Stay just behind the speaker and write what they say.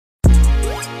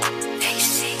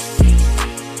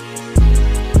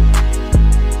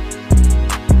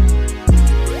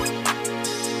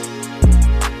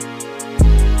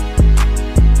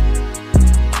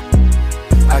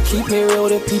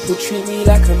the people treat me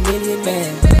like a million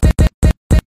man.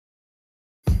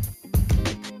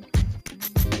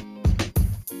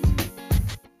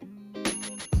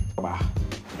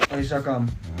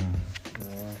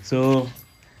 So,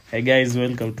 hey guys,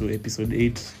 welcome to episode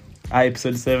 8.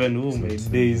 Episode 7. Oh my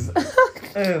days.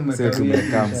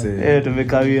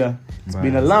 Tumekawia. It's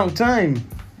been a long time.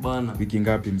 Bana. Wiki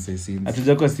ngapi msesini?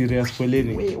 Hatujakuwa serious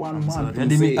poleni. Wait, 1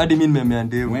 month. Hadi mimi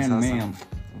nimemeandeu sasa.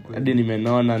 Hadi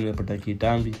nimeona nimepata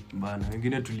kitambi. Bana,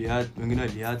 wengine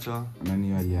waliachwa.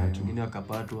 Nani aliacha? Wengine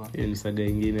wakapatwa. Hiyo ni saga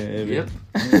nyingine. Yep.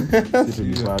 Sisi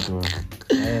tulipatwa.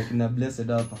 Kina blessed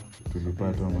hapa.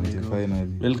 Tulipatwa mwanzo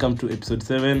finally. Welcome to episode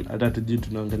 7. Hata tujui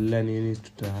tunaongelea nini,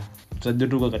 tutajua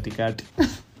tuko katikati.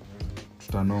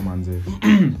 Tutano manze.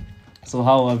 So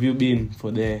how have you been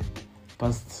for the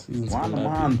past 1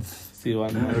 month? See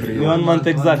 1 month. 1 month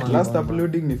exactly. Last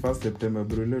uploading ni 1st September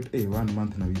bro. 1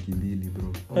 month na wiki mbili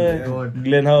bro.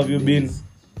 Glenn, how have you been?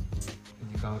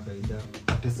 Nikawa kaida.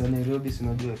 Tesa Nairobi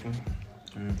sinajua tu.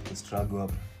 Struggle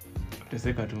hapa.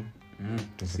 Teseka tu.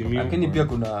 Lakini pia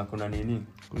kuna nini?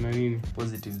 Kuna nini?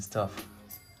 Positive stuff.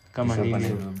 Kama nini?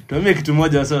 Tuambie kitu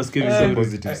moja wasa wasikie vizuri.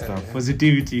 Positive stuff.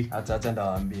 Positivity. Acha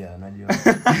ndawaambia, najua.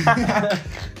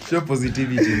 Show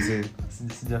positivity mse.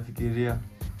 Sijafikiria.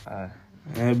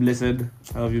 Blessed,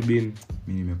 how have you been?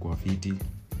 Mimi nimekuwa fiti.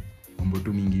 Mambo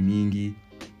tu mingi.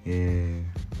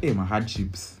 My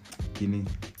hardships. Kini.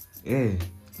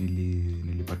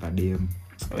 Nilipata dem.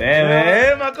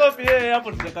 Wewe makofi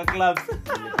hapo tutaka clubs.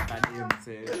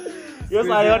 Yo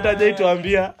saa yote aje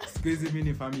tuambia. Squeeze mimi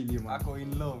ni family man. Ako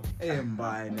in love.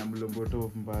 Mbaya na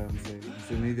mlomboto mbaya mse.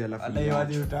 Sema hivi alafu.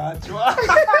 Alaiwadi utaachwa.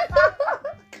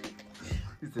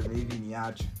 Sema hivi ni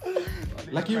acha.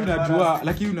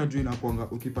 Lakini unajua inakuanga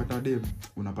ukipata dem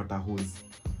unapata hose.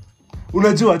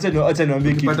 Unajua acha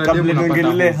niambie kitu kabla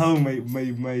niengelee how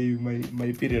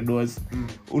my period was.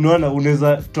 Unaona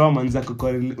unaweza toa manzako kwa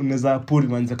unaweza pull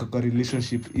manzako kwa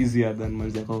relationship easier than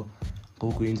manzako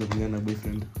huko nje kunyana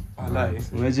boyfriend.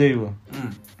 Unajua hivyo?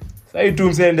 Sasa tu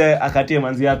msende akatie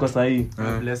manzi yako sahi.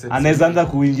 Anaweza anza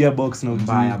kuingia box na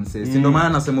mbaya mse. Si ndio maana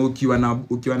nasema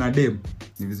ukiwa na dem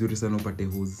ni vizuri sana upate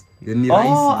hose. Ni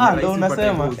rahisi. Ndio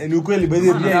unasema ni ukweli by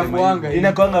the way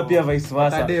inakuanga pia vice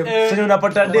versa. Sasa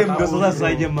unapata dem ndio sasa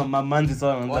saije mamanzi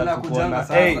sana wanaanza kuona.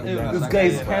 Hey, this guy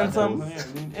is handsome.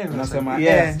 Unasema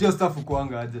sio stuff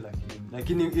kuanga aje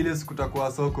lakini ile siku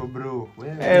takuwa soko bro.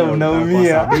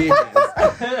 Unaumia.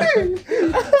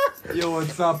 Yo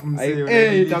what's up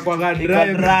msee? Itakuwa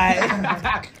dry.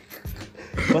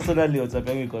 Personally WhatsApp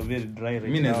yangu iko very dry right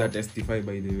now. Mimi naweza testify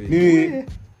by the way. Mimi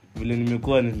vile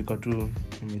nilikuwa tu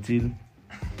nimechill.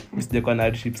 Mimi sijakuwa na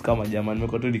hardships kama jamaa,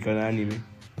 nimekuwa tu nikiwa na anime.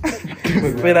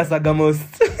 Pera saga most.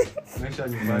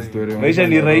 Maisha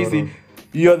ni rahisi.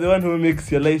 You are the one who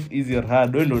makes your life easier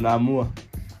hard. Wewe ndo unaamua.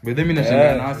 Bado mimi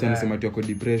nashangaa na watu wanasema ati wako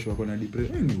depression, wako na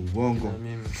depression. Ni uongo.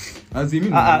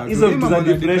 Azimini hizo za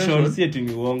depression si eti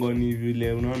ni uongo, ni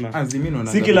vile unaona. Azimini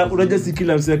unaona. Si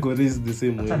kila mse ko raise the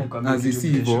same way.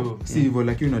 Si hivyo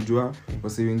lakini unajua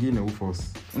wase wengine uforce.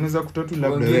 Unaweza kutatu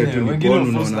labda wewe tu ni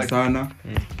unaona sana.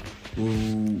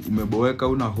 Umeboeka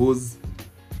una hose.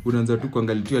 Unaanza tu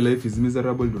kuangalia life is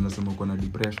miserable ndio unasema uko na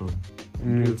depression.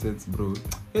 Real sense bro.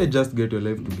 Just get your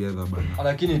life together bana.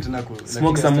 Lakini tunako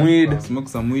smoke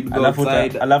some weed go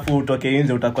outside. Alafu utoke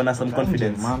nje utakuwa na some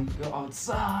confidence. Go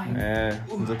outside.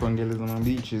 Unaweza kuangeleza na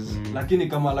beaches. Lakini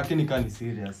kani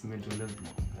serious mental health.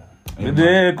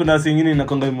 Bede kuna singine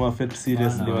inakonga imeaffect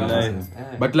seriously wallahi.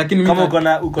 But lakini kama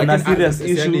uko na serious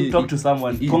issue talk to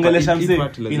someone. Kongelesha mse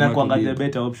inakuanga the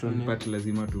better option. But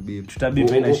lazima tu be.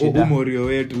 Tutabipe ina shida. Umorio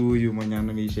wetu huyu mwenye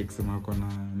anaisha kusema ako na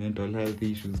mental health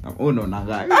issues. Unaona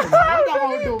gani?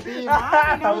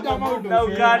 Na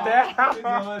ukate.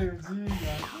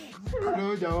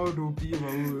 Ndio jamaa utupima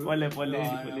huyo. Pole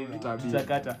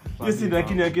chakata. Hiyo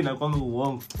lakini yake inakuanga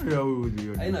uongo.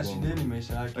 Haina shida ni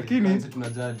maisha yake. Lakini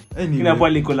tunajali. Kina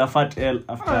pale iko la fat L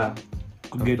after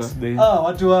to get the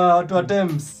watu wa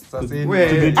Thames sasa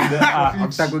hivi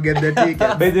after to get the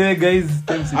ticket. By the way guys,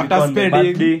 Thames after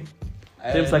spending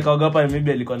Thames akaogopa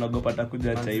maybe alikuwa anaogopa atakuja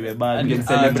hata iwe bad and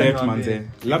celebrate manze.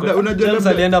 Labda unajua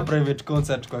alienda private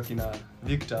concert kwa kina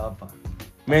Victor hapa.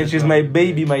 Man, she's my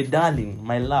baby, my darling,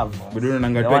 my love. Bado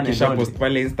nangatua kisha post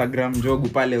pale Instagram jogu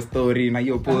pale story na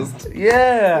hiyo post.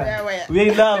 Yeah. We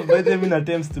in love, but even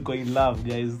attempts to go in love,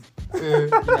 guys.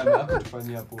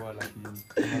 Hakutufanyia poa lakini.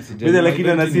 Bila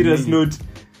lakini na serious note.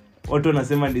 Watu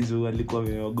wanasema ndizo alikuwa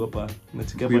ameogopa.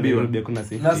 Nachikia pale Nairobi kuna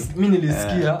safety. Na mimi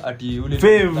nilisikia ati ule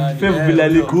Fave bila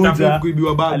alikuja.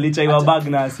 Alichaiwa bag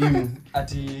na simu.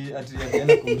 ati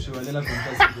anaenda kumshow anaenda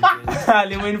kumtasa.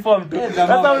 Alimuinform tu.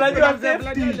 Sasa unajua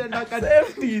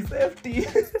safety.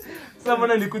 Sasa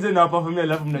mbona nikuje na performance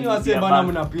alafu mnaniambia bana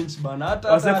mna pinch bana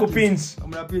hata wasa kupinch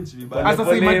mna pinch vibaya.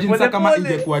 Sasa imagine kama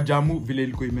ingekuwa jamu vile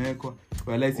ilikuwa imewekwa.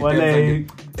 Wala si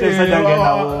tesa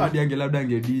dange hadi labda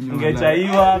angedinyo.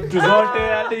 Ungechaiwa vitu zote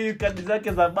hadi kadi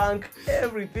zake za bank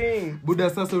everything. Buda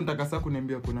sasa unataka sasa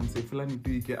kuniambia kuna msee fulani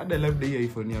tu ike hadi labda hii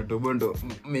iPhone ya Tobondo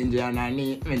menje ya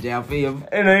nani menje ya Fave.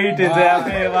 Ite ya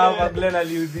Fave hapa Glen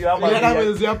aliuziwa hapa. Glen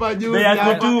aliuziwa hapa juu. Ya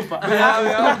kutupa.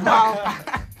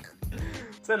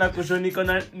 Sana kusho niko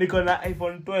na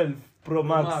iPhone 12 Pro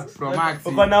Max.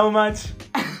 Uko na how much?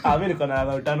 Mimi niko na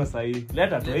 5 sasa hivi.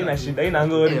 Leta tu ina shida ina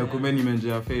ngori. Kumbe ni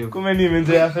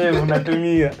menje ya Fave.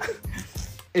 Unatumia.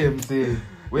 Mzee.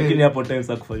 Lakini hapo time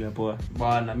za kufanya poa.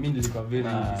 Bwana mimi nilikuwa very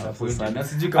disappointed. Na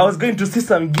sijui I was going to see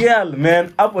some girl man.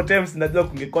 Hapo times najua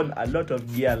kungekuwa a lot of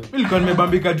girl. Nilikuwa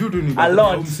nimebambika juu tu ni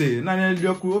mzee. Na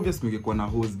nilijua ku obvious kungekuwa na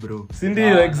hose bro. Si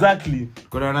ndio exactly.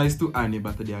 Kuna nice tu ani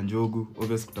birthday ya Njogu.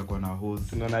 Obvious kutakuwa na hose.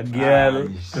 Tunaona girl,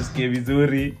 tusikie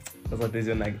vizuri. Sasa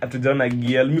hatujaona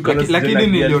girl. Mimi kwa lakini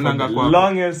nilionanga kwa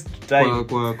longest time.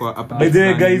 Kwa by the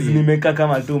way guys nimekaa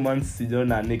kama 2 months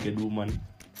sijaona a naked woman.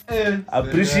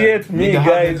 Appreciate me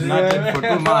guys for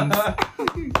 2 months.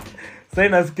 Sasa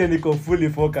nasikia niko fully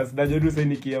focused. Najua sasa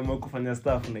nikiamua kufanya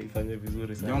stuff naifanya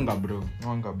vizuri sana. Nyonga bro.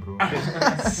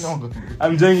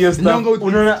 I'm doing your stuff.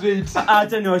 Unaona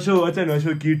acha ni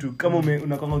washow kitu. Kama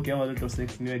unakwanga ukiama lot of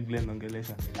sex niwe Glen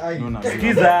ongelesha.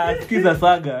 Sikiza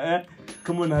saga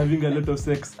kama una having a lot of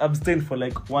sex abstain for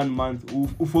like 1 month.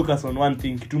 Focus on one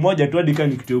thing. Kitu moja tu hadi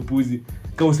kani kitu upuzi.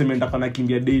 Kama useme ndaka na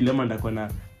kimbia daily ama ndaka na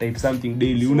type something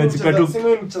daily unachika tu sema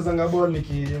mchezanga ball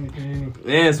niki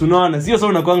yes unaona sio sasa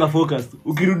unakuanga focused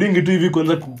ukirudingi tu hivi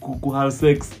kwanza ku have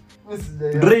sex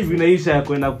drive inaisha ya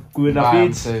kwenda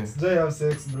pitch sijai have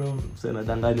sex bro sasa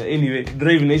nadanganya anyway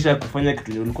drive inaisha ya kufanya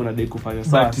kitu ulikuwa unadai kufanya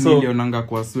sasa so nilionanga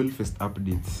kwa Soulfest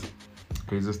updates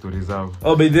kwa hizo stories zao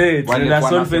by the way tuna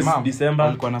Soulfest December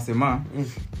walikuwa wanasema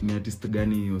ni artist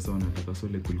gani wasa wanataka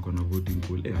Sole kulikuwa na voting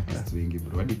pool artists wengi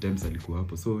bro hadi Times alikuwa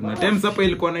hapo so na Times hapo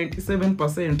ilikuwa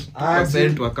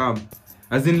 97% wakam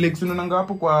as in like sunanga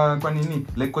hapo kwa nini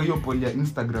like kwa hiyo poll ya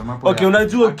Instagram hapo okay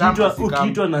unajua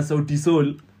ukiitwa na Sauti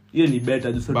Sol hiyo ni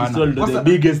better just Sauti Sol the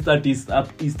biggest artist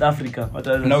East Africa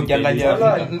na ukiangalia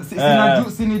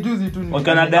sini juzi tu ni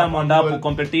wakana Diamond hapo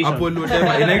competition hapo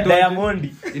whatever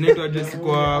inaitwa just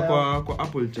kwa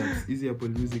Apple charts hizi Apple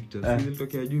Music charts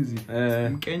ilitokea juzi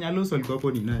Mkenya Loso alikuwa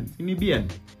hapo ni nani ni Bien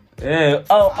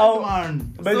au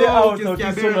baadhi au Sauti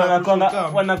Sol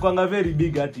wanakuanga very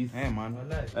big artist man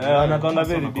wanakuanga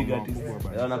very big artist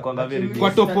wanakuanga very big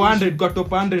kwa top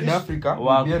 100 Africa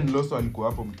Bien Loso alikuwa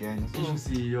hapo Mkenya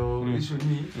issue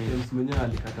ni James mwenyewe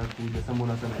alikata kuja sasa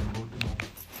mbona sana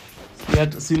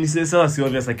si sawa si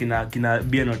obvious kina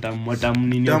Bien watam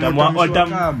nini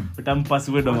watam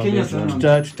password wa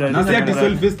na si ati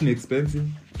Soulfest ni expensive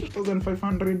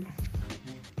 2500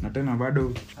 na tena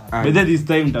bado by this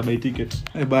time nitabuy ticket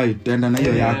buy tenda na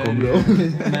hiyo yako bro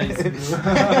nice bro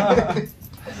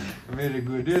very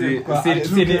good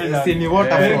ni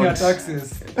water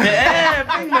taxes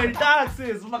payment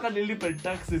taxes mpaka nilipe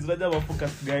taxes unajua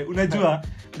focus guy unajua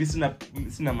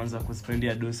sina manza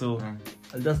kuspendia do so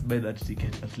I'll just buy that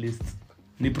ticket at least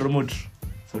ni promote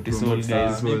Sauti Sol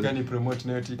guys mimi ni promote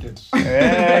na ticket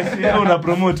sio una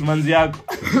promote manzi yako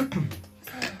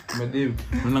Madiv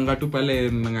unanga tu pale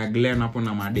nanga Glen hapo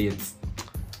na madates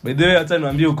by the way acha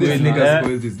niambie ukweli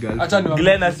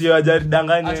Glen asio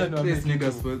ajadanganye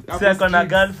sasa kuna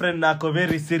girlfriend na ako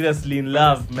very seriously in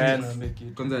love man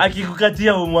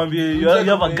akikukatia umwambie you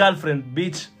have a girlfriend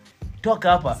bitch toka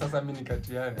hapa sasa mimi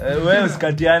nikatiane wewe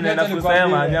usikatiane na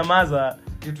kusema nyamaza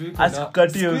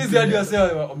asikukatie hizi hadi wasema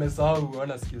wamesahau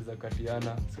wana skills za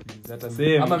katiana hata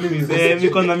ama mimi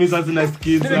niko na mimi sasa na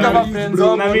skills na mimi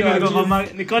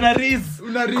niko na riz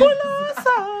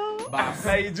basi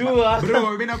haijua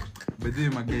bro mimi na bede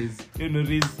my guys you know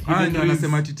riz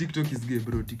anasema TikTok is gay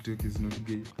bro TikTok is not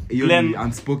gay hiyo ni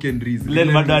unspoken riz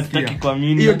Glen bado hataki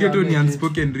kuamini hiyo geto ni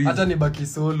unspoken riz hata ni baki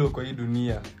solo kwa hii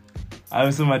dunia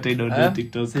amesema do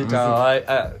TikTok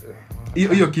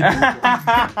hiyo kitu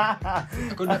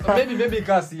maybe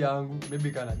kasi yangu maybe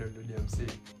kana download MC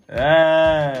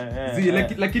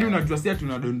lakini unajua si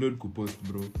tuna download kupost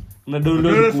bro una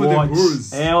download kuwatch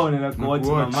unaenda kuwatch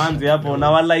na manzi hapo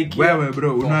na wa like wewe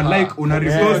bro una like una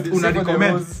repost una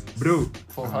recommend bro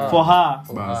for her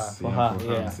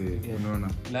unaona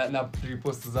na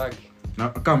repost zake na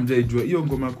kama mjaijua hiyo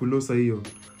ngoma kulosa hiyo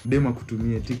dema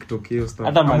kutumia TikTok hiyo stuff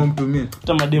Hata kama mtumie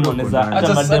hata mademo wanaweza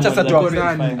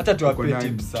hata tuwape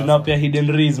tips sasa. tunawapea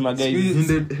hidden reads my guys.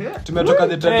 Tumetoka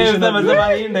the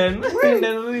traditional hidden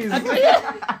reads.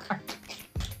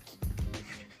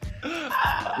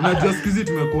 unajua sikizi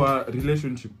tumekuwa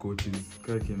relationship coaches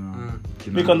kama kina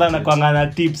Miko ndana kuangana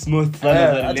tips most sana za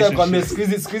relationship. Acha kwambie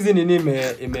siku hizi nini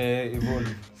ime evolve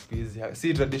siku hizi.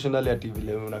 Si traditionally ati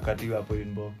vile unakatiwa hapo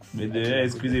inbox. Bede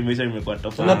squeeze imesha imekuwa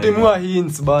tofauti. Unatimua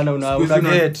hints bana una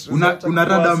get.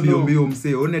 Unarada mbio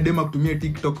msee. One dema kutumia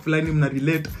TikTok fulani mna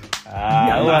relate.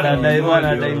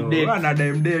 Wana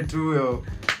date huyo.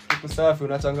 Uko safi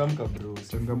unachangamka bro.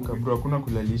 Changamka bro, hakuna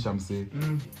kulalisha msee.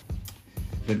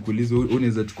 Nikuulize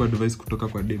unaweza chukua advice kutoka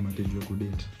kwa dema atajua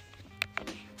kudate.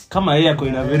 Kama yeye ako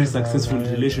in a very successful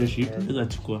relationship, naweza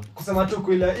chukua. Kusema tu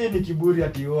kweli hii ni kiburi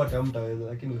ati wewe atamtaweza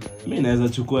lakini mimi naweza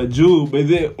chukua juu by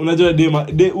the unajua dema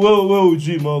wewe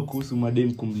ujui mao kuhusu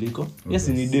madem kumliko. Yes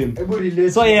ni dem.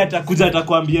 So yeye atakuja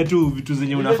atakwambia tu vitu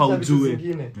zenye unafaa ujue.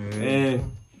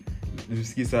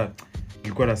 Nisikie sana.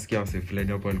 Nilikuwa nasikia wase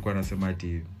fulani hapo alikuwa anasema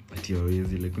ati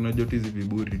hawezi like unajua hizi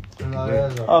viburi.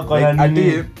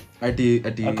 Ati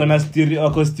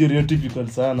ako stereotypical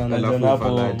sana na jana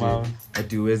hapo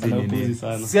ati uwezi nini.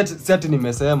 Si ati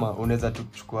nimesema unaweza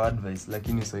kuchukua advice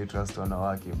lakini so trust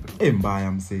wanawake bro.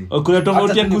 Mbaya msee. Kuna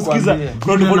tofauti ya kusikiza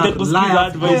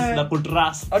advice na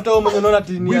kutrust. Hata wewe mwenyewe unaona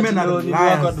ati ni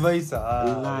wako advice.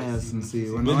 Liars msee.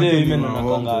 Women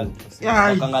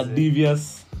wanakanga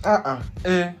devious.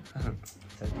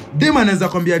 Dem anaweza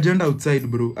kwambia agenda outside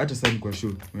bro. Hata sasa kwa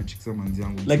show. Nimechikisa manzi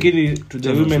yangu. Lakini to the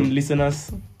women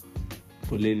listeners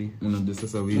poleni. Unajua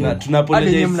sasa wewe.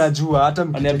 Tunapoleni nyinyi mnajua hata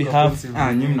behalf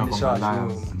nyinyi mnakwambia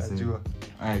mnajua.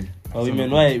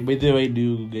 Women why by the way do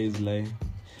you guys lie?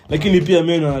 Lakini pia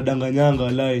mimi wanadanganyanga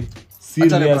lie.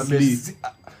 Seriously.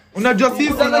 Unajua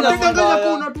sisi tunadanganya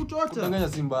kuna tutocha. Kudanganya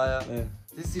si mbaya.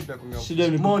 Sisi tutakunga. Shida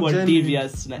ni kuwa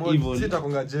devious na evil. Sisi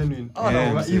tutakunga genuine.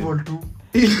 Evil too.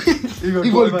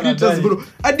 Evil creatures bro.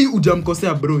 Hadi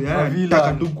hujamkosea bro. Yaani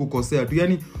nataka tu kukosea tu.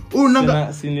 Yaani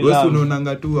wewe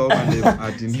unaonanga tu au madem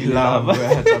ati ni love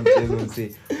hata mchezo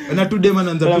msee. Na tu dem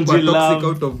anaanza tu kwa toxic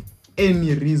out of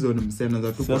any reason msee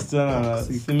anaanza tu. Sasa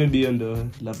sime beyond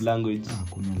love language.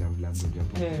 Kuna love language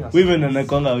hapo. Women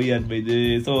anakonga weird by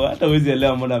the so hata wezi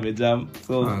elewa mbona amejam.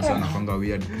 So sana anakonga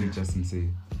weird creatures msee.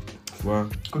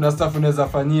 Kuna stuff unaweza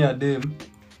fanyia dem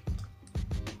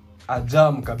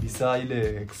ajam kabisa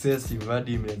ile excessive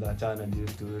hadi imeweza achana ndio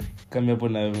story kama hapo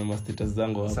na status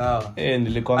zangu hapo. Sawa.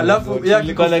 Nilikuwa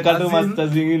na kando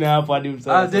masters zingine hapo hadi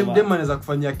msawa. Dem anaweza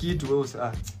kufanyia kitu wewe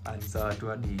ni sawa tu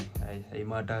hadi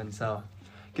haimata ni sawa.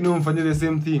 Lakini umfanyie the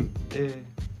same thing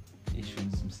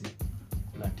issues msi.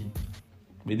 Lati.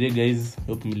 By the guys,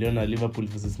 hope miliona Liverpool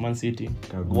versus Man City.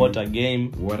 What a game.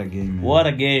 Man. What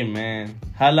a game, man.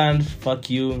 Haaland, fuck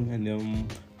you and your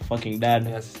fucking dad.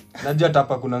 Yes. Najua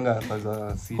hapa kunanga hapa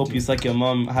za City. Hope you suck your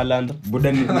mom, Haaland.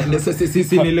 Boda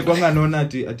sisi nilikuwa naona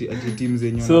ati team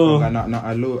zenyewe wanapanga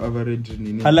na low average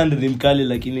nini. Haaland ni mkali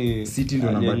lakini City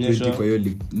ndio namba 20 kwa hiyo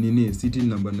nini City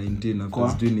namba 19 na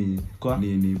first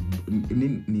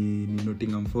ni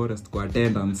Nottingham Forest kwa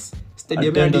attendance.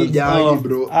 Stadium ndio jao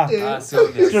bro.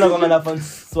 Tunakwanga na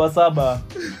fans wa saba.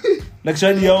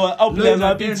 Actually au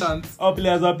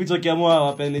players wa pitch kiamua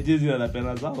wapende jezi na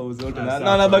pena zao zote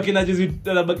na anabaki na jezi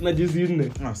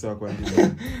 4. Sawa kwa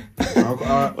nini.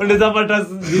 Unaweza pata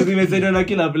jezi imesaidia na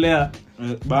kila player.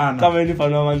 Bana. Kama ni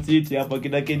fan wa Man City hapa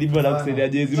kida KDB na kusaidia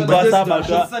jezi. Mko saba tu.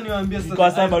 Sasa niwaambie sasa.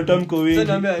 Kwa saba tu mko wengi.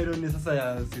 Sasa niambia irony sasa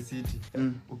ya City.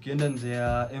 Ukienda nje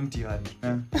ya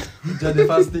MTN. The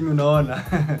first thing unaona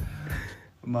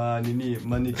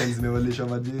mannequins zimewalishwa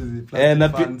majezi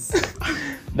fans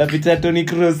na picha Toni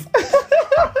Kroos.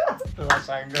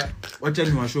 Tunashanga. Wacha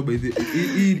ni washow by the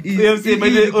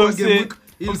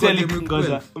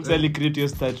Umsali create your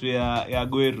statue ya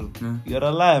Aguero. You're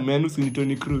a liar man, usini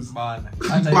Toni Kroos. Bana.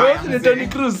 Hata Toni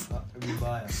Kroos.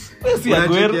 Vibaya. Si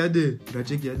Aguero.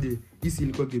 Unacheki aje. Hii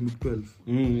ilikuwa game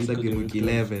 12. Sasa game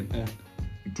 11.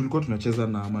 Tulikuwa tunacheza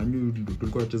na Manu,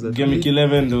 tulikuwa tunacheza game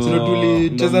 11 ndo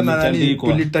tulicheza na nani,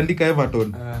 tulitandika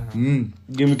Everton.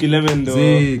 Game 11 ndo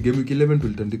game 11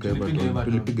 tulitandika Everton,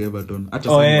 tulipiga Everton. Acha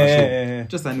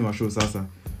sasa ni washow sasa.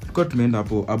 Tulikuwa tumeenda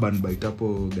hapo Urban Bite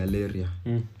hapo Galleria.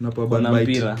 Napo Urban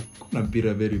Bite kuna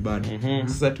mpira very bad.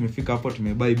 Sasa tumefika hapo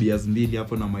tumebuy beers 2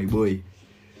 hapo na my boy.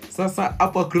 Sasa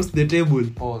hapo across the table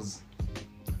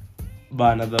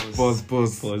Bana that was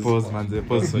pause manze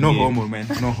pause no homo man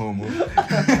no homo.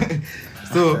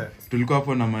 So tulikuwa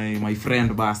hapo na my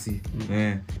friend basi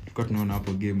tulikuwa tunaona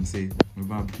hapo game say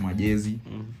tumevaa majezi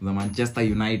za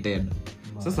Manchester United.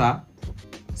 Sasa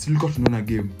tulikuwa tunaona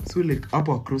game so like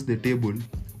hapo across the table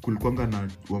kulikuanga na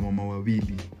wamama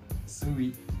wawili.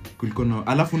 Sweet. Kulikuwa na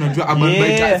alafu unajua urban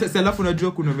bite. Sasa alafu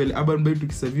unajua kuna vile urban bite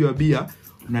tukisaviwa bia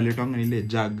unaletanga ile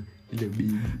jug ile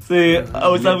big.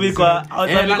 Au sabi kwa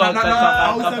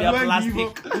plastic.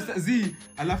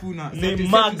 Alafu una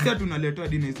sasa tunaletwa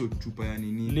dina hizo chupa ya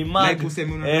nini? Like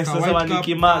useme unataka white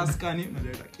cup maskani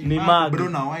unaleta kimag bro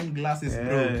na wine glasses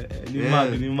bro.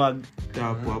 Ni mag.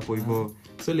 Hapo hivyo.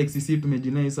 So like sisi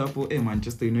tumejinai hapo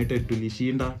Manchester United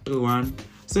tulishinda 2-1.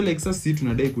 So like sasa sisi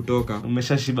tunadai kutoka.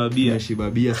 Umeshashibabia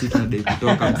sisi tunadai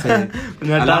kutoka msee.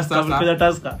 Kuna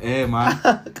taska. Man.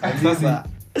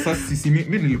 Sasa sisi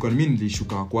mimi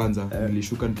nilishuka wa kwanza.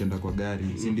 Nilishuka nikaenda kwa gari,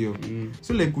 si ndio?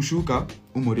 So like kushuka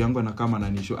umori yangu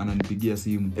anakama ananipigia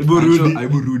simu. Hebu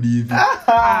rudi hivi.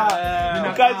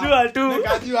 Nikajua tu.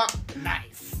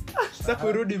 Nice. Sasa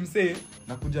kurudi msee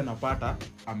nakuja napata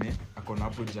akona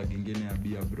hapo jug ingine ya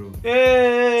bia bro.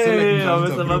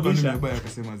 Amesababisha.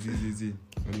 Akasema zizi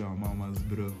wale wa mamas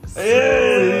bro.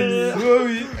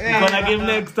 Gonna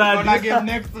game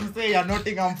next msee ya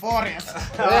Nottingham Forest.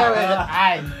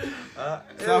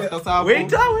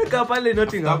 Weka pale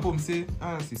Nottingham. Hapo msee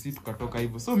sisi tukatoka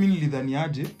hivyo. So mimi nilidhani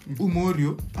aje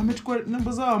Umorio amechukua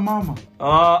namba za mama.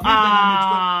 Sasa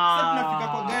tunafika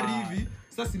kwa gari hivi.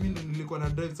 Sasa mimi ndo nilikuwa na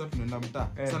drive sasa tunaenda mtaa.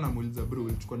 Sasa namuuliza bro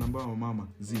ulichukua namba ya mama?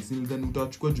 Si nilidhani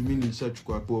utachukua juu mimi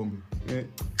nilishachukua pombe.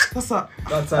 Sasa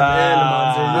that's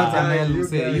an L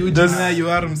msee.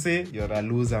 You are msee. You're a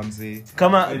loser msee.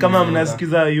 Kama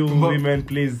mnasikiza you women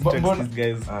please text these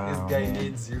guys. This guy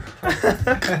needs you.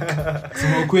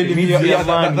 Sema ukweli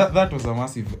that was a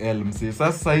massive L msee.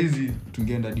 Sasa hizi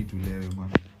tungeenda hadi tulewe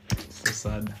bwana. So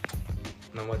sad.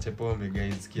 Na mwache pombe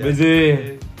guys kia.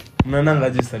 Beze. Mnananga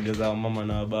jisaga za mama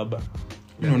na baba.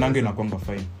 Mimi naonanga inakuanga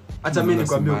fine. Acha mimi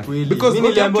nikwambie ukweli. Because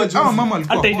niliambiwa mama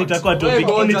alikuwa. Hata ile itakuwa topic.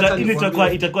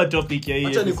 Itakuwa topic ya hii.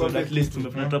 Acha nikwambie at least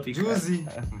tumefanya topic. Juzi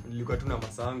nilikuwa tu na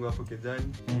masango hapo kejani.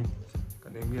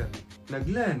 Kaniambia, "Na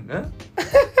Glenn,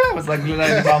 Masa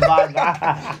Glenn ni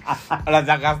babanga."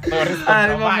 Anataka stories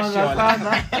controversial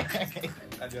sana.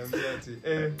 Aliambia ati,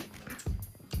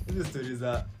 hizo stories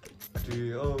za ati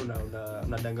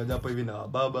unadanganya hapo hivi na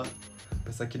baba.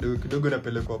 Pesa kidogo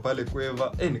napelekwa pale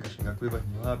Kweva. Nikashinga Kweva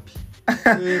ni wapi?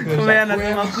 Kumbe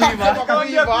anasema Kweva.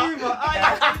 Kweva.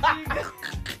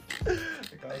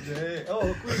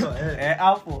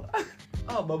 Hapo.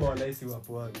 Baba walaisi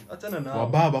wapo wapi? Achana nao. Wa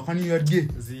baba kwani you are gay?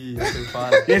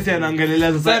 Atafanya. Yes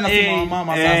anaongelelea sasa. Anasema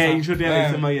mama sasa. In short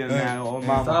anasema yeye na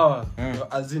mama. Sawa.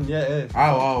 Azin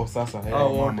Wao sasa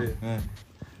wote.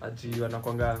 Ati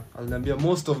wanakuanga aliniambia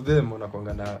most of them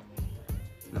wanakuanga na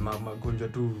magonjwa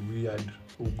tu weird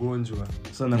ugonjwa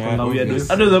sana kwanga weird.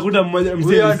 Hata unaweza kuta mmoja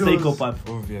mzee psychopath.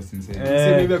 Obvious mzee.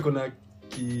 Mzee hivi kuna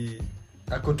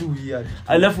ako tu weird.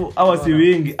 Alafu hawa si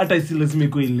wengi hata isi lazima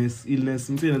iko illness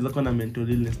mzee anaweza kuwa na mental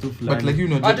illness tu fulani. But like you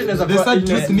know hata inaweza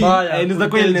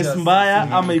kuwa illness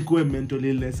mbaya ama ikuwe mental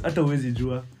illness hata uwezi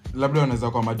jua. Labda wanaweza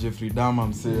kwa Jeffrey Dahmer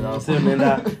msee. Sasa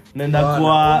nenda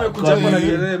kwa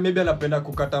maybe anapenda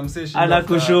kukata msee shida.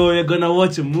 Anakushow you're gonna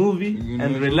watch a movie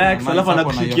and relax alafu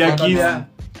anakushikia kiss.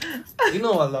 You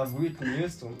know I love Whitney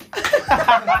Houston.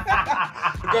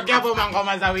 Ukiwa hapo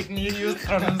mangoma za Whitney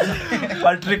Houston.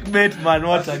 Patrick Bateman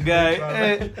what a guy.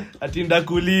 Atinda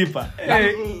kulipa.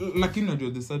 Lakini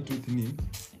unajua the sad truth ni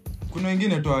kuna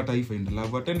wengine tu hawataifa in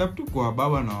love. Ataenda tu kwa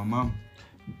baba na mama.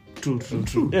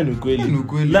 True. Ni kweli.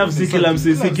 Love si kila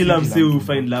mse who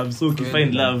find love. So if you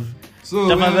find love. So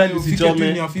tafadhali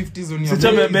usichome.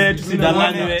 Sichome bet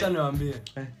usidanganywe. Acha niwaambie.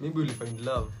 Maybe you find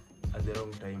love at the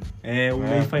wrong time.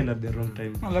 We find at the wrong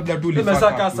time. Labda tu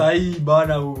umesaka sahi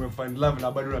bana umefind love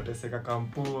na bado unateseka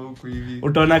kampo huko hivi.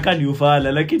 Utaona kani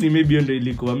ufala lakini maybe ndio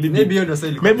ilikuwa. Maybe ndio sasa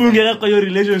ilikuwa. Maybe ungeka kwa your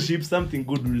relationship something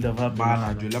good will have happened.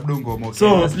 Bana jo labda ungoma.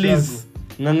 So please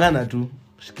ngangana tu.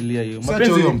 Shikilia hiyo.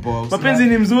 Mapenzi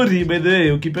ni mzuri by the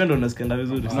way ukipenda unasikia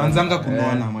vizuri. Unaanzanga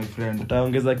kunoana my friend.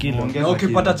 Utaongeza kilo.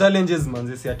 Ukipata challenges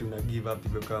manze si ati una give up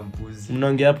hivyo kama mpuzi.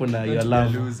 Mnaongea hapo na your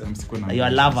love.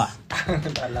 Your lover.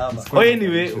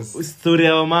 Anyway, story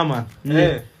ya mama.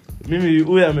 Mimi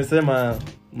huyu amesema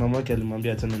mamake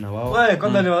alimwambia achane na wao. Wewe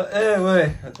kwanza ni wewe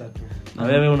acha tu. Na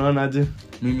wewe unaonaje?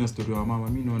 Mimi story ya mama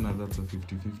mimi naona that's a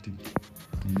 50-50.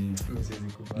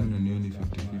 Mimi nioni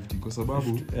 50-50 kwa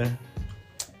sababu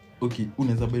okay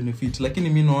unaweza benefit lakini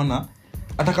mimi naona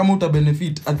hata kama uta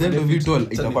benefit at the end of it all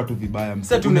itakuwa tu vibaya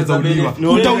msee unaweza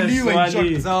utauliwa in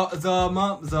short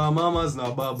za mamas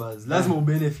na babas lazima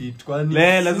ubenefit kwani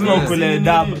lazima ukule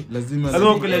double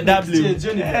lazima ukule W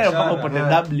mpaka upate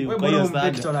W kwa hiyo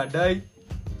sana dai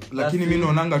lakini mimi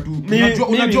naonanga tu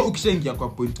unajua ukishaingia kwa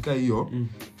point ka hiyo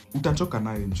utachoka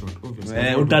nayo in short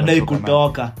obviously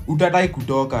utadai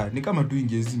kutoka ni kama tu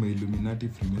ingezi ma Illuminati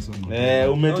Freemason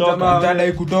umetoka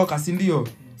utadai kutoka si ndio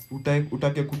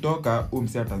utake kutoka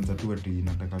msi ataanza tu ati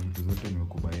nataka vitu zote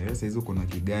nimekubaya sasa hizo kuna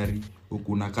kigari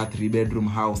huko na 3 bedroom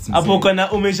house hapo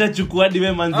kana umeshachukua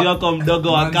diwe manzi wako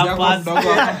mdogo wa campus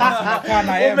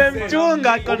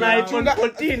umemchunga kuna iPhone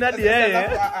 14 hadi yeye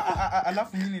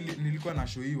alafu mimi nilikuwa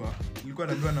nilikuwa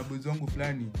najua na boys wangu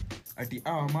fulani ati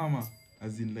mama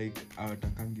as in like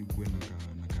awatakangi kuwe na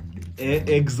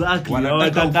exactly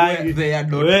watakangi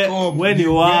wewe ni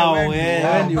wao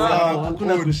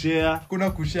hakuna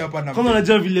kushare hapa na kama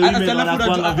unajua vile women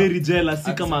wanakuwa very jealous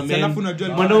si kama men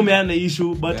mwanaume ana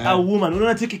issue but a woman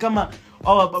unaona cheki kama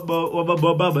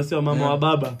baba sio mama wa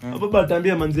baba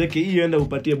ataambia manzi yake hii enda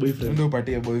upatie boyfriend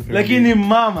lakini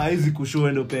mama haizi kushow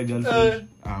enda upe girlfriend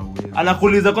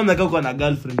anakuuliza kwanza kama uko na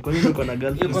girlfriend kwa nini uko na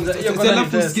girlfriend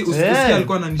alafu usikia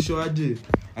alikuwa ananishoaje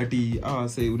ati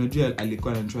say unajua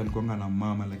alikuwa ananishoa alikuwa na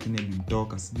mama lakini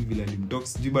alimtoka sijui vile alimtoka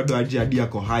sijui bado aje hadi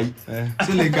yako hai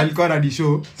so like alikuwa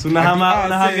ananishow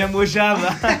unahamia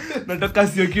moshava natoka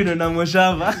sio kino na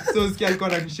moshava so usikia alikuwa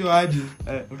ananishow aje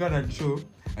alikuwa ananishow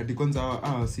ati kwanza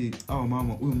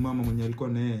mama huyu mama mwenye alikuwa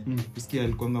naye usikia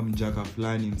alikuwa mjaka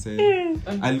fulani msee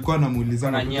alikuwa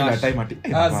anamuuliza kila time ati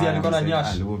alikuwa na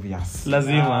nyash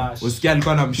lazima usikia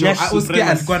alikuwa anamshow usikia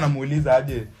alikuwa anamuuliza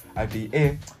aje ati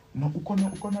uko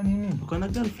na nini uko na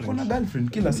girlfriend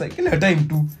kila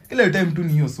time tu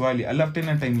ni hiyo swali alafu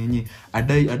tena time yenyewe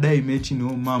adai mechi no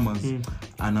mamas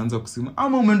anaanza kusema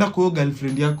ama umeenda kwa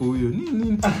girlfriend yako huyo nini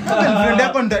girlfriend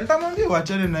yako nitamwambia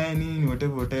waachane na yeye nini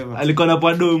whatever alikuwa na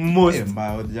pado most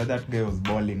that guy was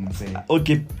balling say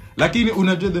okay lakini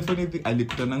unajua the funny thing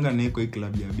alikutananga naye kwa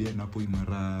club ya bia napo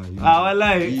Imara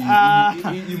walai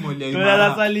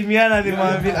tunasalimiana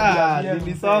nimwambia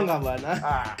nilisonga bana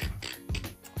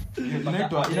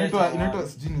inaitwa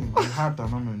sijini hata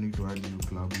mama inaitwa hadi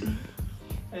club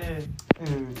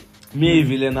mimi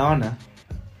vile naona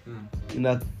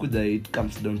inakuja it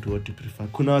comes down to what you prefer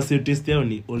kuna wase taste yao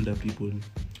ni older people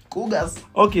kugas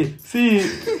okay see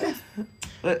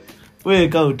wewe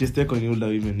kama taste yako ni older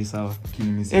women ni sawa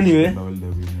anyway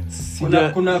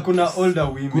kuna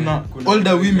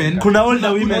older women kuna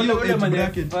older women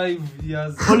bracket 5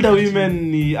 years older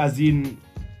women ni as in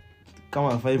kama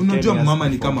 5 unajua mama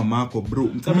ni kama mako bro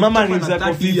mama ni zako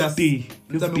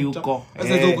 50 uko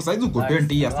sasa uko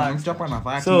 20 years unachapa na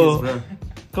 5 years bro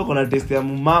koko na taste ya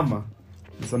mama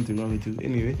something wrong with you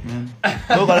anyway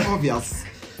koko obvious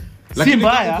si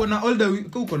mbaya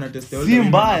uko na test si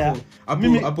mbaya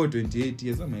hapo 28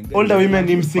 years older women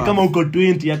ni msi kama uko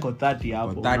 20 yako 30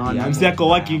 hapo unaona msi yako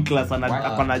working class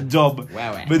ako na job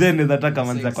but then nataka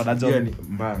manzi ako na job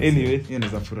anyway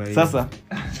inaweza furahi sasa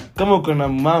kama uko na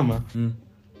mama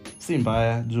si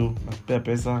mbaya juu nakupea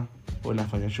pesa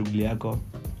unafanya shughuli yako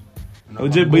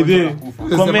uje by the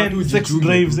comment sex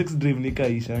drive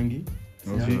nikaishangi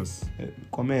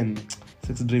comment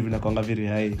sex drive inakuanga very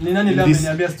high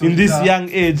in this young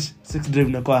age sex drive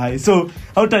inakuwa high so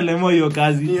hautalemwa hiyo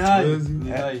kazi ni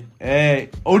high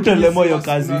hautalemwa hiyo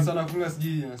kazi sana funga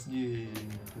siji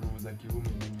kuruza kiume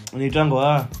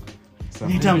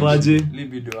nitango aje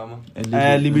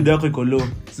libido yako iko low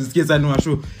sisikie sana wa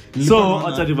show so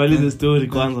acha tubalize story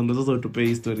kwanza ndo sasa utupe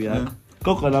history yako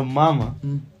koko na mama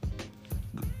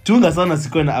chunga sana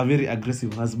sikuwe na a very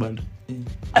aggressive husband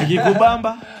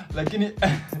akikubamba lakini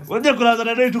unajua kuna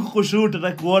zanadai tu kukushuta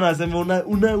na kuona aseme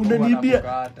unanibia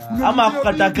ama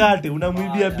akukatakate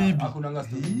unamuibia bibi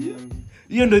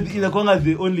hiyo ndio inakuanga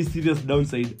the only serious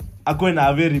downside akwe na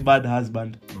a very bad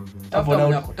husband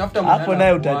hapo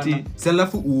naye utati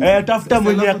salafu tafuta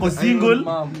mwenye ako single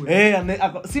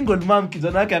single mom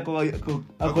kijana yake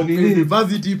ako nini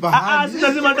university pahali si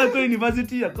lazima hata kwa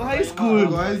university yako high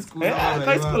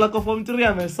school ako form 3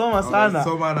 amesoma sana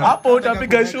hapo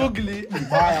utapiga shughuli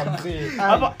mbaya mzee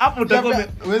hapo utakuwa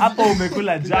hapo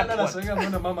umekula jackpot nashangaa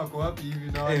mbona mama kwa happy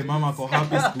hivi na mama kwa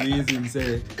happy siku hizi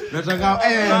mzee nataka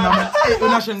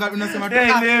unashangaa unasema tu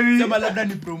sema labda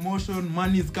ni promotion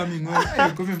money is coming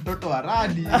on kwa mtoto wa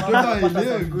radi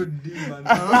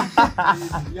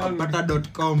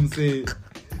pata.com say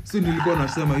so nilikuwa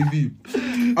nasema hivi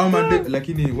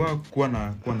lakini kuwa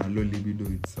na low libido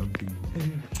it's something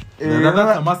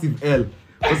that's a massive L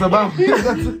kwa sababu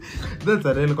that's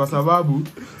a L kwa sababu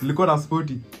nilikuwa na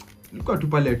sporty nilikuwa tu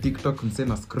pale TikTok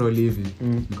msena scroll hivi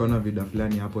nikaona video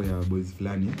fulani hapo ya boys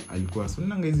fulani alikuwa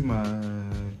sunanga hizi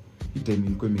time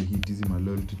ilikuwa imehit hizi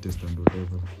loyalty test and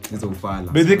whatever hizo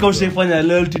ufala bezeka ushafanya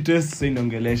loyalty test sasa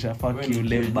inaongelesha fuck you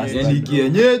lame bastard yani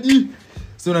kienyeji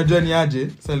so unajua ni aje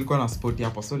sasa alikuwa na sport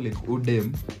hapo so like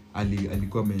udem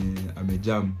alikuwa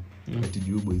amejam ati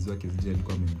juu boys wake zije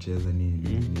alikuwa amemcheza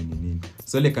nini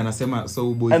Sole kanasema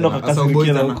so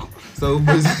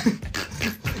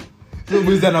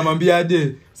boys anamwambia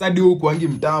aje sadi huko wangi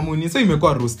mtamu ni so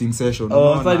imekuwa roasting session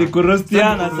sadi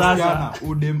kurostiana sasa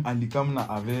udem alikamna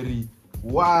a very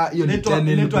hiyo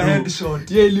ni netwa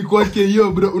headshot ilikuwa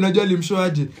hiyo bro unajua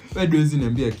alimshoaje wewe hizi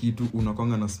niambia kitu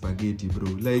unakwanga na spaghetti bro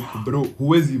like bro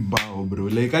huwezi mbao bro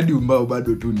like hadi mbao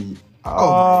bado tu ni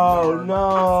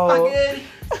no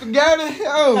spaghetti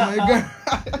oh my god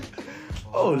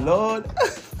oh lord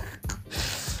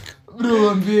bro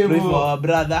ambie bro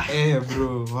brother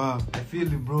bro wow I feel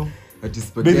it bro ati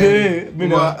spaghetti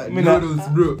mina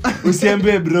bro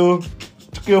usiambie bro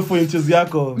tukio 4 inches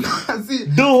yako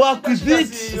do work with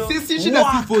it si shida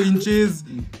si 4 inches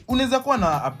unaweza kuwa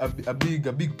na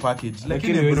a big package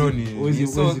lakini bro ni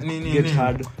so nini get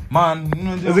hard man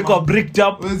unaweza kuwa bricked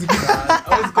up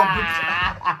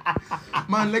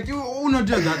man like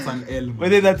unajua that's an L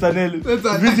whether that's an L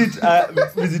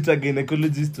visit a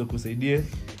gynecologist akusaidie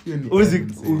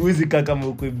uwezi kaa kama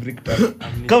uko bricked up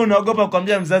kama unaogopa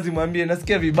kuambia mzazi mwambie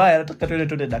nasikia vibaya nataka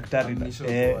tuende daktari ni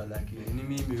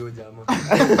mimi huyo jamaa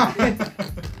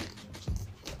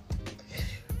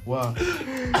wow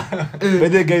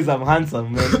but the guys I'm handsome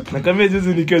man nakwambia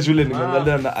juzi nikiwa shule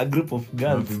nimeangalia na a group of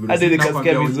girls hadi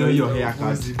nikasikia vizuri hiyo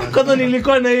haircut kwanza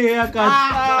nilikuwa na hii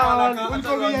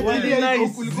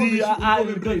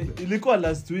haircut ilikuwa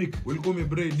last week ulikuwa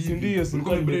umebraid hivi ndio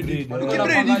ulikuwa umebraid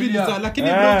ukibraid hivi lakini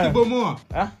bro kibomoa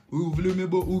vile vile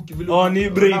ni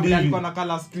braid hivi alikuwa na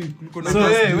color strip kulikuwa na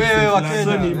wewe wa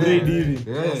Kenya ni braid hivi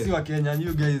si wa Kenya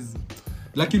you guys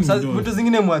lakini vitu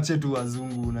zingine mwache tu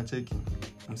wazungu unacheki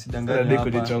msidanganye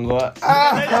hapa kunichongoa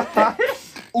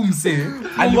umse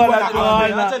alikuwa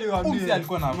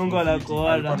na Mungu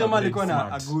anakuona jamaa alikuwa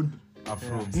na a good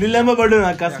nilema bado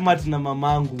na kasmat na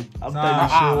mamangu after the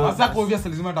show sasa kwa obvious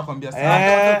lazima atakwambia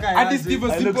sana hadi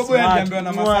Steve Sipobo aliambiwa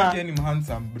na Masaki ni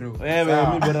handsome bro wewe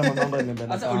mimi bora mamangu ananiambia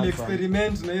sasa uli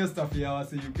experiment na hiyo stuff ya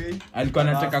wase UK alikuwa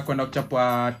anataka kwenda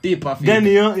kuchapwa tape after gani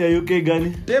hiyo ya UK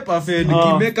gani tape after ki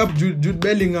make up Jude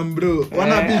Bellingham bro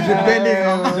wana be Jude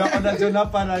Bellingham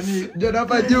Jonathan nani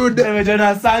Jonathan Jude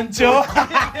Jonathan Sancho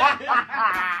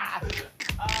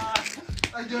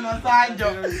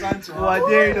Sancho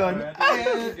Wajadon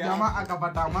jamaa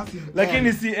akapata massive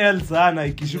lakini si L sana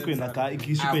ikishuka inakaa at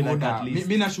least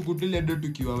mimi nashukutu ile ndo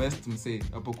tukiwa West msee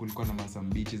hapo kulikuwa na some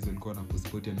beaches walikuwa na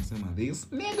spot anasema this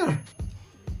nigga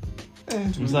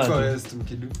West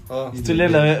mkidu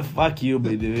Stilenda fuck you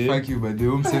by the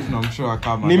way msee tunamshow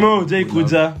kama Nimo hujai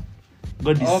kuja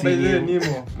God is by the seeing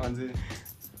Nimo manzi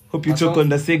hope you choke on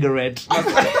the cigarette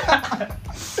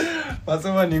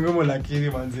Pasoma ni ngumu lakini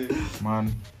manzi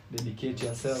man dedicate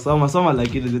yourself soma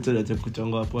lakini zetu acha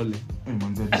kuchongoa pole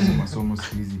manzi masomo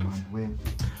squeezy man we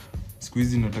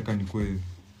squeezy nataka nikwe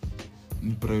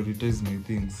ni prioritize my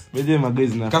things wewe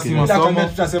magazi na kasi masomo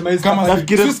tutasema hizo kama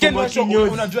nafikiria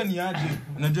kinyozi unajua ni aje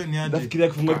nafikiria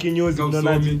kufunga kinyozi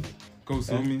unaonaje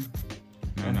kausomi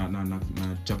na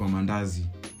chapa mandazi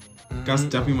kasi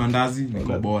chapi mandazi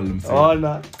niko ball msee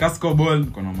ona kasi ko ball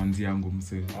niko na manzi yangu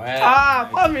msee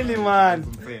family man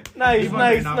nice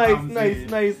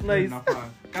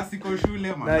kasi ko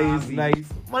shule nice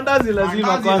mandazi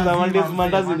lazima kwanza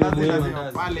mandazi ni muhimu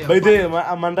by the way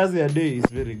mandazi ya day is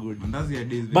very good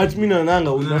but mimi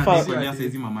naonanga unafaa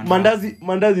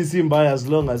mandazi si mbaya as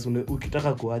long as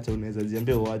ukitaka kuacha unaweza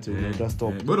jiambia uache unaita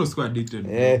stop bora usiku addicted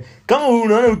kama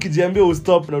unaona ukijiambia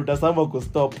ustop na utasema ku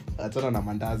stop achana na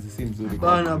mandazi si mzuri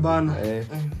bana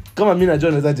kama mimi najua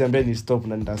naweza jiambia ni stop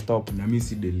na nita stop na mimi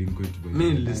si delinquent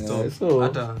mimi ni stop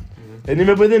hata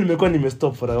nimekuwa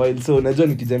nimestop for a while so najua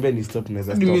nikijiambia ni stop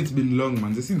naweza stop it's been long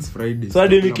man since Friday so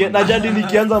hadi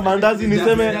nikianza mandazi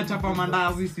niseme nachapa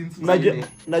mandazi since Friday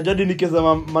najua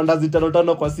nikianza mandazi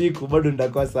 5 kwa siku bado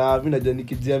nitakuwa sawa mimi najua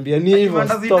nikijiambia ni hivyo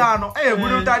mandazi 5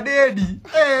 bro utadedi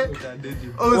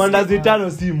mandazi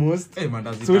 5 si most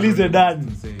sulize dani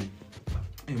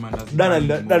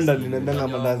danda linaendanga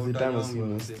mandazi 5 si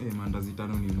most mandazi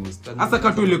 5 ni most hasa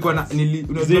katu ilikuwa na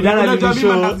unajua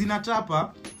mandazi na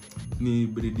chapa ni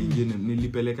breed nyingine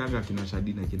nilipelekanga kina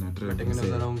Shadi na kina Trevor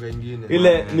tengeneza na unga nyingine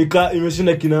ile nika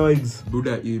imeshinda kina Wigs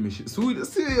buda hiyo imeshinda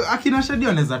si akina Shadi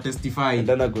wanaweza testify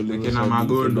kina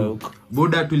Magondo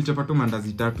buda tulichapa tu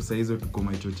mandazi 3 saa hizo tuko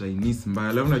macho Chinese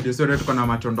mbaya leo unajua sio tuko na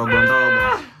macho ndogo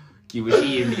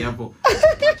kiwili hapo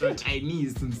macho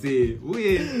Chinese msee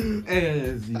uye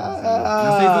na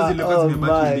saa hizo zilikuwa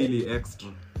zimebaki 2 extra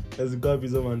zilikuwa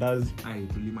hizo mandazi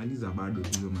tulimaliza bado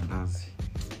hizo mandazi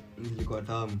nilikuwa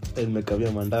tamu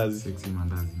nimekabia mandazi sexy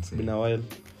mandazi been a while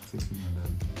sexy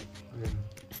mandazi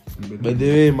by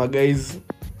the way my guys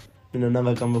mimi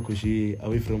naona kama kuishi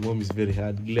away from home is very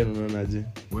hard. Glenn unaonaje?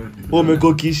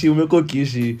 Umeko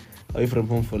kishi away from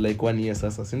home for like 1 year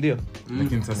sasa, si ndio?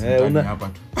 Lakini sasa ndani hapa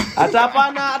tu.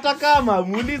 Hata kama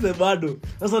muulize bado.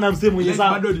 Sasa na msemo mwenye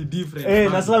sasa bado ni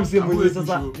different. na sasa msemo mwenye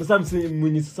sasa,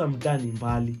 mwenye sasa mtani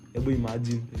mbali. Hebu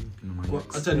imagine.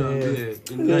 Acha niwaambie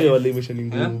Ndio wale imeshani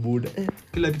ngumu buda.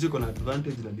 Kila kitu kuna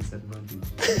advantage na disadvantage.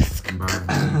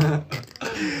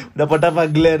 Unapata hapa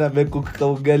Glenn amekuka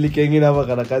ugali kingine hapa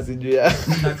kana kazi juu ya.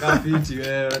 Na kafiti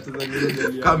wewe unacheza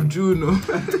ugali. Kamchuno.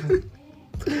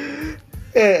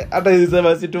 Hata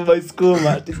nisema si tu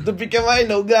baisukuma. Tupike mai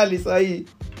na ugali saa hii.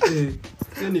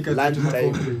 Ni kazi tu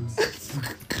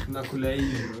nakula hivi.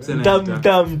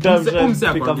 Tam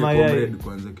pika mayai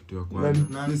kwanza kitu ya kwanza.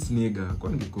 Nani sniga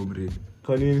kwani comrade?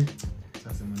 Kwa nini?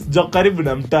 Jo karibu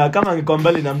na mtaa, kama angekuwa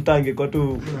mbali na mtaa angekuwa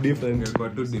tu different.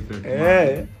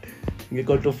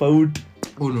 Ingekuwa tofauti.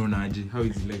 Unaonaje? How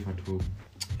is life at home?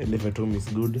 Life at home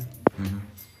is good.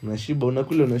 Unashiba,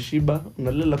 unakula unashiba,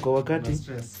 unalala kwa wakati.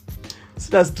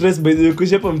 Sita stress by the way,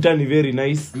 kuishi hapo mtaa ni very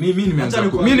nice. Mimi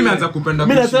nimeanza kupenda.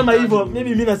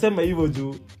 Mimi nasema hivyo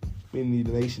juu mimi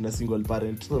naishi na single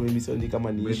parent, so mimi sioni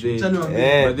kama ni issue.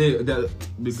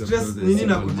 Stress nini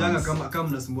nakujanga kama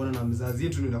mnasumbuana na mzazi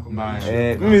yetu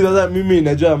ninakwambia. Mimi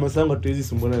najua masango tuwezi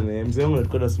sumbuana na yeye. Mzee wangu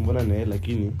alikuwa anasumbuana na yeye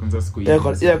lakini kwanza siku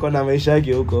yeye kuna maisha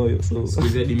yake huko hiyo. So siku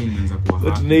hizi mimi nimeanza kuwa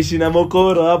happy. Tunaishi na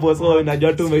mokoro hapo, so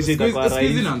najua tu maisha itakuwa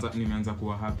rahisi. Nimeanza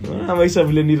kuwa happy. Na maisha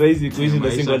vile ni rahisi kuishi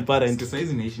na single parent. Sasa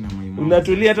hizi naishi na mama.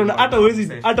 Unatulia hata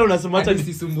uwezi hata unasema hata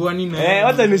nisisumbuani na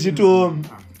hata niishi tu home.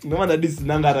 Ndio maana disi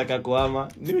nanga haraka kuhama.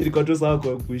 Mimi nilikuwa tu sawa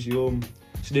kwa kuishi home.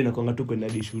 Shida inakuanga tu kwenda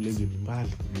hadi shule hizo ni mbali.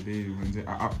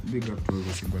 Big up to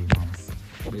the single moms.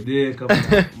 Bede kama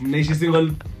mnaishi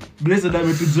single blessed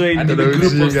ame to join the group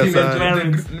of single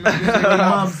parents.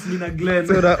 Moms mina Glenn.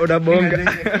 So unabonga.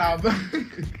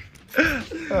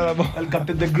 Welcome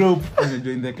to the group.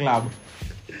 Join the club.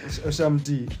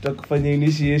 Oshamti tutakufanya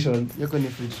initiation. Yako ni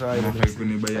free trial. Nataka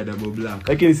ni buy double black.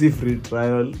 Lakini si free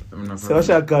trial.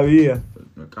 Sasa kawia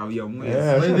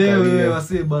mwezi. Wewe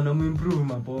wase bana muimprove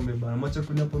mapombe bana. Macha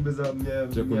kunywa pombe za mia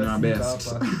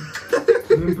hapa.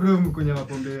 Muimprove kunywa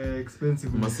mapombe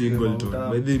expensive. Single tone.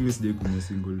 By the way mimi sije kunywa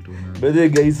single tone. By the way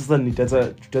guys, sasa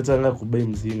tutaanza kubai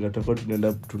mzinga. Tutakuwa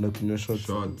tunakunywa shots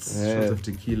of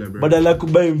tequila bro. Badala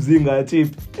kubai mzinga cheap.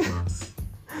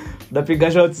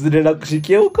 Unapiga shots zinaenda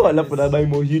kushikia huko, alafu unabai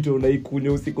mojito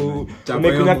unaikunywa usiku.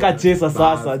 Unaikunywa kachesa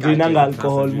sasa, joinanga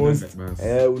alcohol most.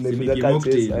 Unapiga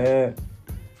kachesa.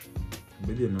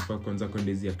 Bidi nafaa kwanza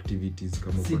kwenda hizi activities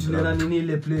kama si tunaenda nini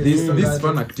ile place. This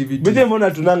fun activity. Bidi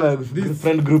mbona tunanga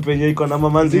friend group yenye iko na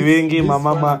mamanzi wengi,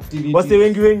 mama. Wase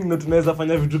wengi ndio tunaweza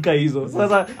fanya vitu kama hizo.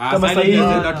 Sasa kama sasa hivi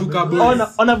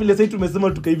ona vile sasa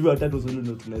tumesema tukaivi watatu solo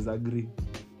ndio tunaweza agree.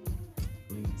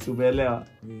 Umeelewa?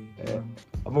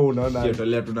 Ama unaona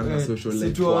tutalea tunanga social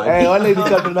life. Wale ni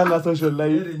tunanga social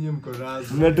life.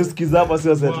 Mnatusikiza hapa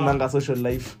sio sasa tunanga social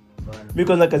life. Mimi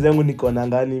kwanza kazi yangu niko na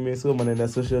ngani nimesoma maneno ya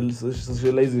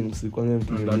socializing sikwanga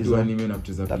mtu ndio anime na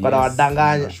kucheza pia. Tapata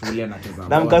wadanganya. Shule anacheza.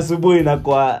 Na mkasubuhi na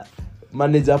kwa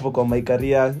manager hapo kwa my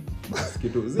career.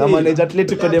 Kitu na manager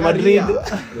Atletico de Madrid.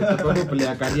 Kwa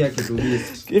player career kitu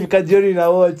best. Kifika jioni na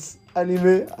watch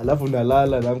anime alafu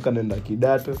nalala na amka naenda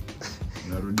kidato.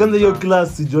 Kwanza hiyo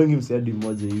class sijongi msiadi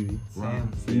mmoja hivi.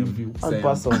 Hivi. One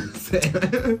person.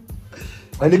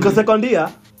 Na niko second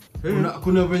year.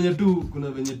 Kuna venye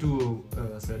tu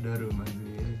sadaro manzi.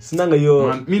 Sinanga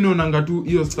hiyo. Mimi naonanga tu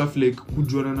hiyo stuff like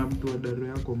kujuana na mtu wa daro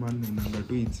yako man naonanga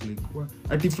tu it's like what?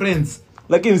 Ati friends.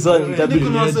 Lakini sasa itabidi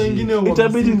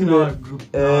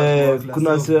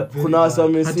kuna wasa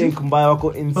missing mbaya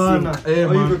wako in sync.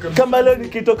 Kama leo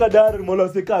nikitoka Dar mbona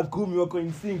usika 10 wako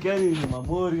in sync, yani ni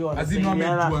mabori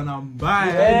wanajuana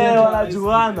mbaya.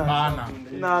 Wanajuana.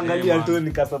 Naangalia tu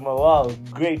nikasema wow,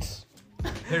 great.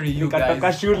 Harry you guys.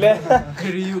 Nikatoka shule.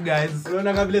 Harry you guys.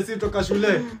 Unaona kabla sisi toka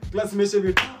shule. Class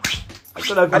meshe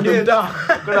kuna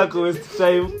waste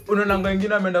time. Unaona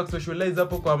wengine ameenda kusocialize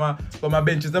hapo kwa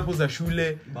mabenches hapo za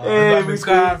shule.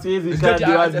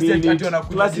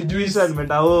 Class juice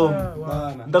nimeenda home.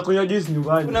 Nitakunywa juice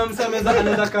nyumbani. Kuna msameza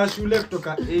anaenda ka shule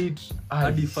kutoka 8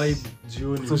 hadi 5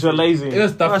 jioni. Socializing. Hiyo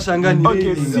stuff shangani.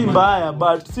 Okay, si mbaya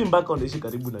but si mbaka unaishi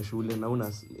karibu na shule na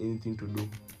una anything to do.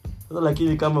 Sasa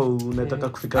lakini kama unataka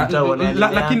kufika mtaa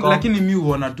lakini mimi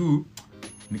huona tu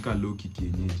nika low kick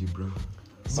kienyeji bro.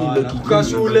 Si low kick.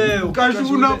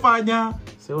 Ukashu unafanya.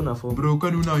 Sasa una form. Bro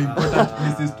kwani una important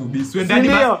places to be. Swende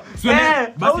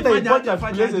basi fanya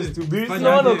places to be.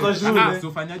 Sio kwa shule.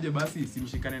 So fanyaje basi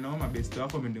simshikane na mama best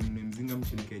wako mwende mzinga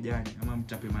mshirike jani ama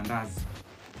mchape mandazi.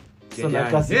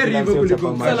 heri hivyo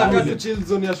kuliko sala kasi chill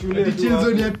zone ya shule ati chill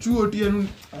zone ya chuo tu yani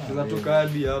tunatoka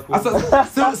hadi hapo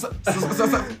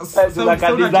sasa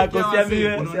kadi zako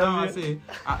siambiwe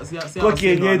kwa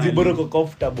kienyeji bora kwa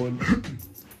comfortable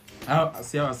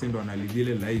sia wasindo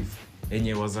wanalivile live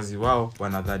yenye wazazi wao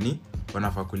wanadhani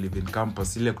wanafaa kulive in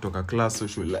campus ile kutoka class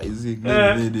socializing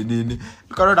nini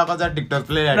tukaona kwanza TikTok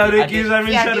play na rekiza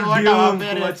mission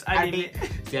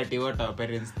ati what our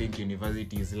parents think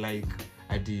university is like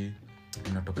ati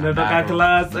unatoka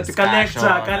class ati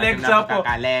collect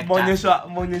hapo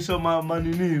muonyesho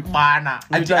manini bana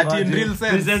ati in real sense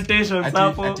presentations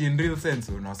hapo ati in real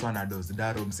sense unasoma dose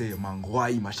daro msee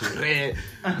mangwai masherehe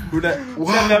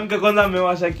mke kwanza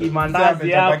amewasha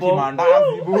kimandazi hapo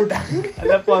buda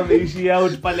alafu ameishi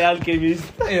out pale alchemist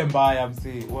mbaya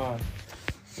msee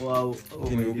wow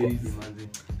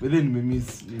within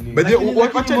nimemiss nini but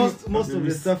most of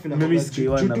the stuff in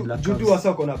jutu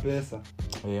wasako na pesa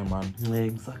man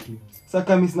exactly sasa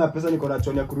kama sina pesa niko na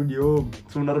chonya kurudi home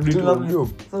so unarudi tu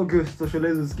sasa ukiwa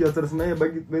socialize usikia sasa na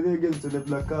bagi against the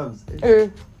black calves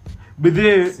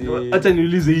bidhe acha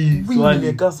niulize hii swali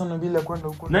nimekaa sana bila kwenda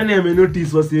huko nani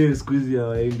amenotice wasi siku hizi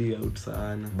hawaendi out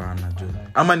sana bana jo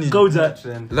ama ni kauja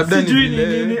labda ni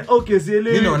nini okay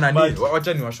sielewi mimi naona ni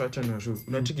acha ni washo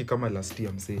unachiki kama last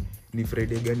year msee ni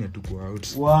Friday gani atuko out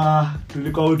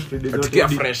tuliko out Friday zote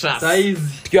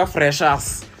tukiwa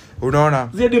freshers unaona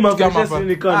zidi mafreshers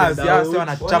ni kama sio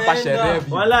wanachapa sherehe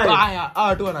baya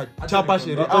watu wanachapa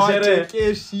sherehe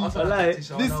wallahi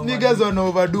these niggas wana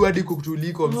overdo hadi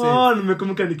kutuliko msee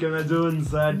nimekumbuka nikiona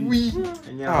Jones hadi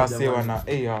sio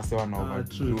wana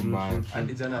overdo mbaya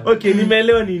okay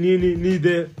nimeelewa ni nini ni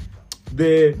the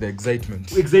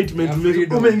excitement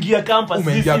umeingia campus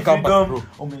bro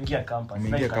umeingia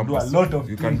campus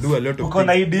you can do a lot of uko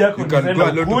na idea you can go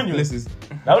a lot of places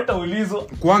na utaulizwa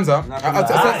kwanza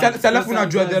alafu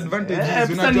unajua the advantages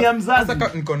unajua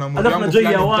sasa niko na mmoja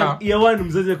wangu ya one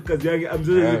mzazi kazi yake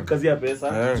mzazi kazi ya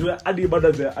pesa jua hadi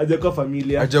bado hajakuwa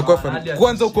familia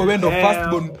kwanza uko wendo first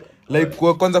born like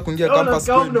kwanza kuingia campus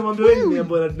kama unamwambia wewe ni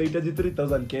ambaye unahitaji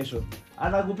 3000 kesho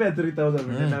anakupea 3000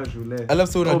 unaenda shule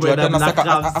alafu sio unajua tena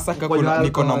sasa kuna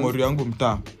niko na mori yangu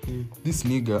mtaa this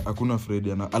nigga hakuna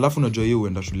Fred alafu unajua yeye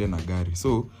uenda shule na gari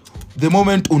so the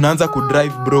moment unaanza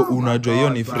kudrive bro unajua hiyo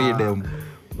ni freedom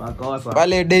makosa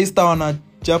pale Daystar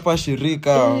wanachapa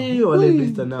shirika wale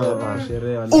Daystar nao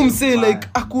sherehe umse like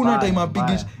hakuna time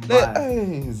apigish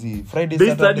Friday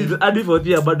Saturday hadi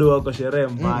for bado wako sherehe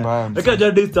mbaya lakini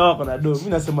Daystar wako na do mimi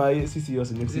nasema sisi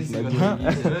yote ni sisi tunajua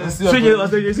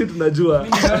sisi tunajua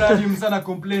mimi naona ni msana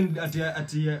complain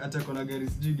ati atakona gari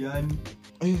sijui gani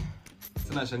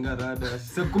sana shangaa rada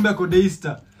sasa kumbe ako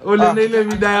Daystar ule na ile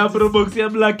vida ya probox ya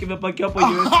black imepakia hapo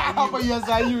hiyo hapo ya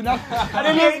Zayu na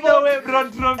no way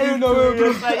bro from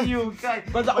you Zayu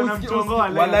kwanza unamchongoa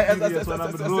wala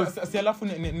si alafu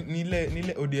ni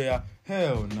ile audio ya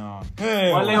hell no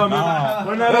wale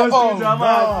wana roast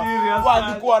jamaa serious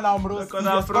walikuwa na mroast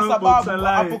kwa sababu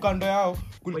hapo kando yao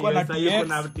kulikuwa na TX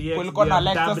kulikuwa na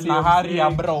Lexus na Harry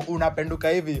ya bro unapenduka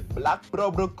hivi black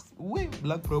pro box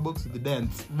with the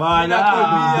dance bana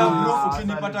bro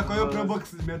ukinipata kwa hiyo pro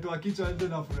box zimetoa kichwa nje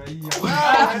na furahia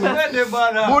twende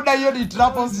bana muda hiyo ni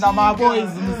trapos na maboys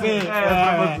mzee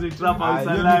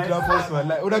trapos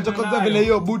wala unachokoza vile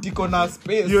hiyo boot iko na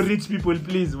space you rich people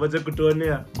please wacha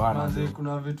kutuonea bana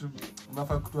kuna vitu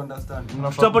unafaa kutu understand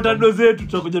tutapata dozo zetu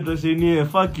tutakuja tutashenie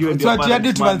fuck you ndio bana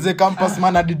hadi tuanze campus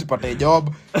man hadi tupate job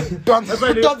tuanze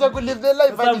kulive the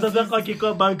life hadi sasa kwa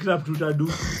kiko bankrupt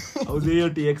tutadu au hiyo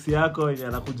TX yako yenye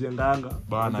anakujenganga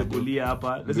bana kulia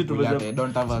hapa sisi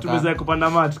tumeweza kupanda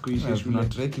mat kuishi shule tuna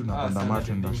trek unapanda mat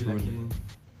ndio shule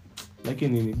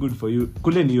lakini ni good for you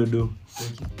kule ni yodo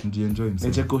ndio enjoy msee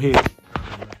necheko he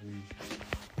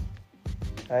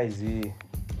aizi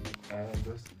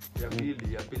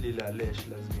ya pili la lesh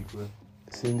lazima ikuwe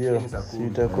si ndio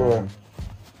sitakuwa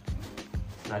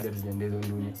na ndio tujendezo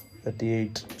Ndunya 38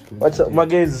 wacha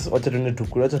magaz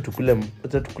wacha tukule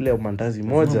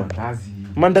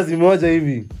mandazi moja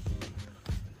hivi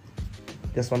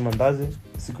just one mandazi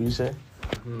sikuisha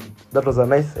that was a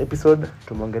nice episode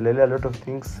tumeongelelea a lot of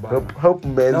things hope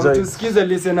mmeenjoy tusikize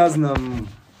listeners na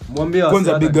mwambie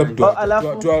kwanza big up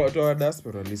to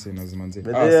diaspora listeners manze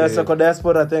yes kwa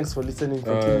diaspora thanks for listening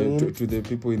to the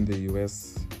people in the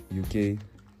US UK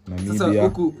Namibia,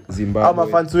 huku- Zimbabwe, ama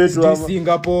fans wetu sijui ama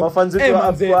Singapore. mafans wetu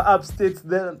manze, wa upstate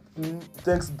then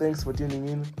thanks for tuning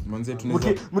in. manze tunaweza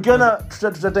Mkiona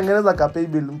tutatengeneza ka pay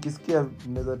bill, mkisikia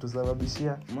mnaweza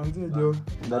tusababishia manze jo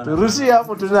turushia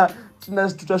hapo,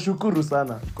 tutashukuru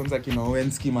sana. kwanza kina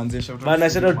Owenski manze shout out Bana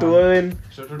shout out to Owen,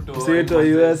 Shout out to msee wetu wa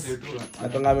Owen, US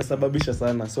atonga amesababisha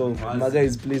sana. So my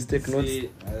guys please take notes.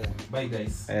 Bye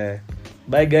guys.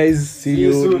 Bye guys, see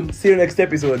you you soon. see you next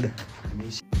episode.